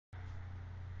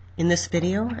In this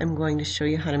video, I'm going to show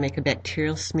you how to make a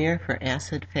bacterial smear for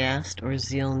acid-fast or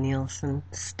Ziel-Neelsen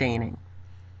staining.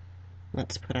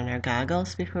 Let's put on our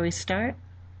goggles before we start.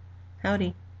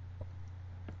 Howdy.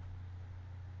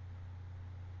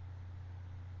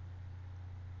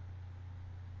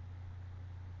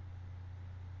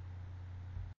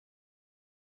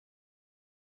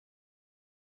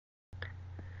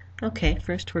 Okay,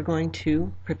 first we're going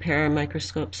to prepare our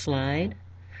microscope slide.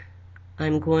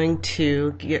 I'm going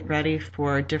to get ready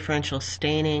for differential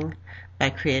staining by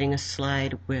creating a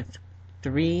slide with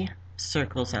 3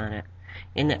 circles on it.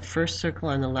 In that first circle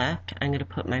on the left, I'm going to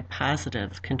put my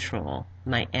positive control,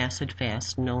 my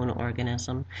acid-fast known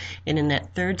organism. And in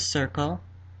that third circle,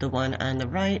 the one on the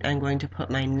right, I'm going to put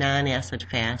my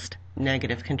non-acid-fast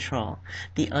negative control.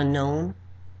 The unknown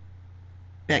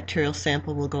bacterial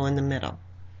sample will go in the middle.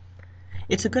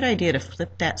 It's a good idea to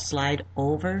flip that slide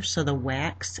over so the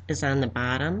wax is on the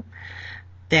bottom.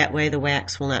 That way the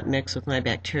wax will not mix with my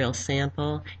bacterial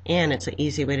sample, and it's an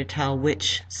easy way to tell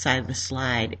which side of the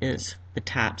slide is the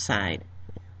top side.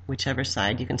 Whichever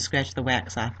side you can scratch the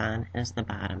wax off on is the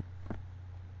bottom.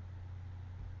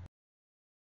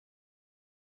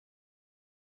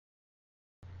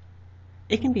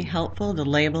 It can be helpful to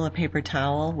label a paper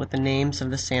towel with the names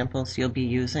of the samples you'll be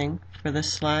using for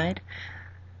this slide.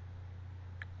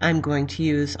 I'm going to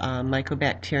use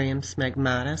Mycobacterium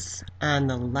smegmatis on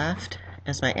the left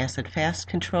as my acid-fast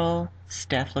control,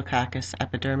 Staphylococcus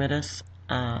epidermidis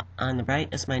on the right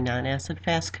as my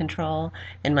non-acid-fast control,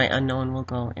 and my unknown will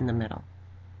go in the middle.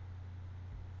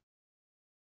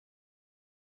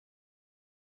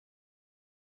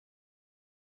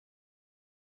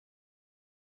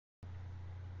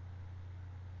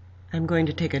 I'm going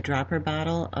to take a dropper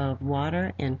bottle of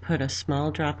water and put a small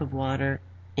drop of water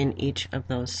in each of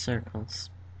those circles.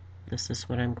 This is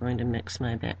what I'm going to mix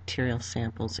my bacterial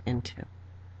samples into.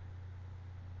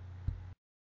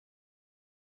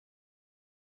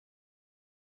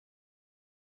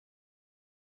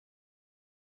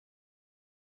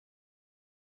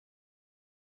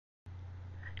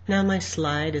 Now my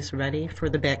slide is ready for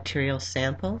the bacterial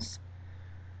samples.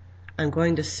 I'm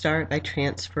going to start by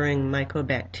transferring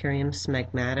Mycobacterium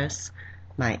smegmatis,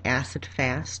 my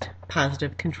acid-fast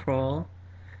positive control,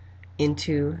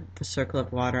 into the circle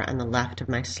of water on the left of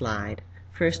my slide.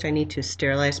 First I need to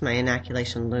sterilize my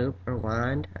inoculation loop or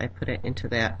wand. I put it into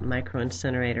that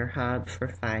microincinerator hub for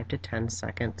 5 to 10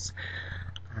 seconds.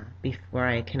 Before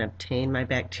I can obtain my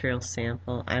bacterial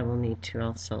sample, I will need to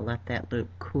also let that loop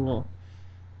cool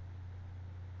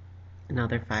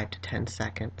another 5 to 10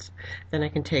 seconds. Then I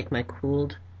can take my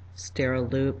cooled sterile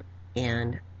loop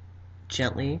and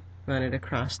gently run it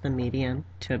across the medium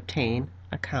to obtain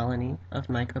a colony of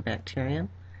Mycobacterium.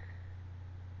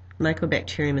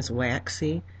 Mycobacterium is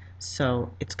waxy,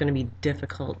 so it's going to be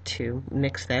difficult to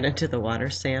mix that into the water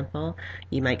sample.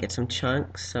 You might get some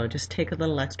chunks, so just take a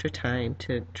little extra time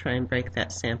to try and break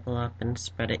that sample up and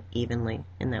spread it evenly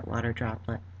in that water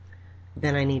droplet.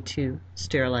 Then I need to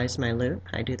sterilize my loop.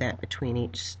 I do that between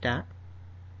each step.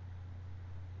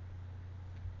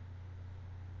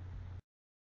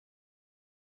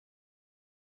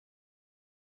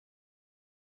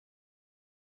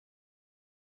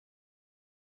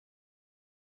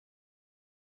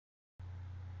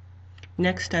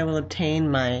 Next I will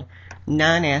obtain my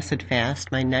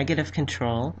non-acid-fast, my negative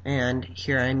control, and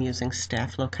here I'm using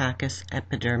Staphylococcus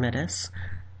epidermidis.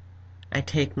 I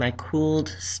take my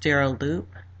cooled sterile loop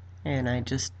and I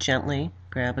just gently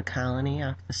grab a colony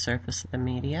off the surface of the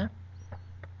media.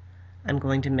 I'm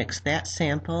going to mix that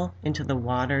sample into the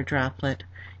water droplet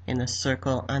in the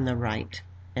circle on the right.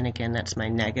 And again, that's my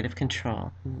negative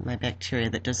control, my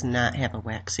bacteria that does not have a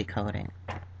waxy coating.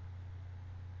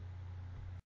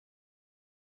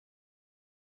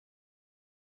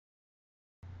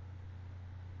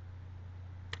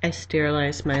 I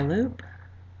sterilize my loop,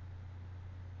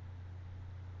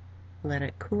 let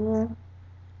it cool,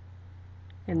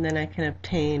 and then I can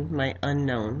obtain my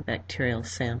unknown bacterial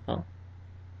sample.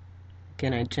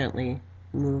 Again, I gently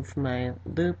move my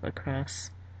loop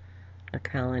across a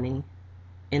colony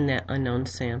in that unknown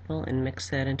sample and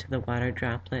mix that into the water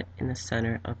droplet in the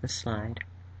center of the slide.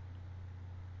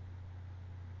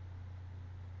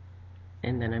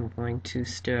 And then I'm going to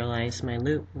sterilize my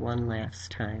loop one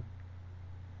last time.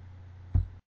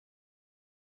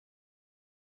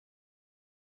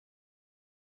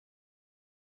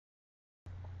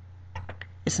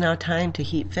 It's now time to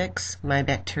heat fix my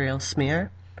bacterial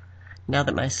smear. Now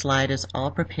that my slide is all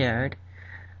prepared,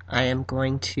 I am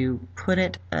going to put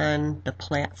it on the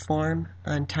platform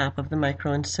on top of the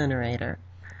microincinerator.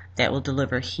 That will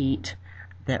deliver heat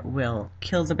that will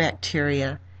kill the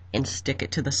bacteria and stick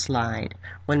it to the slide.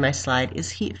 When my slide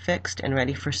is heat fixed and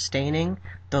ready for staining,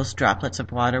 those droplets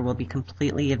of water will be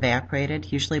completely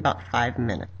evaporated, usually about 5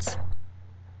 minutes.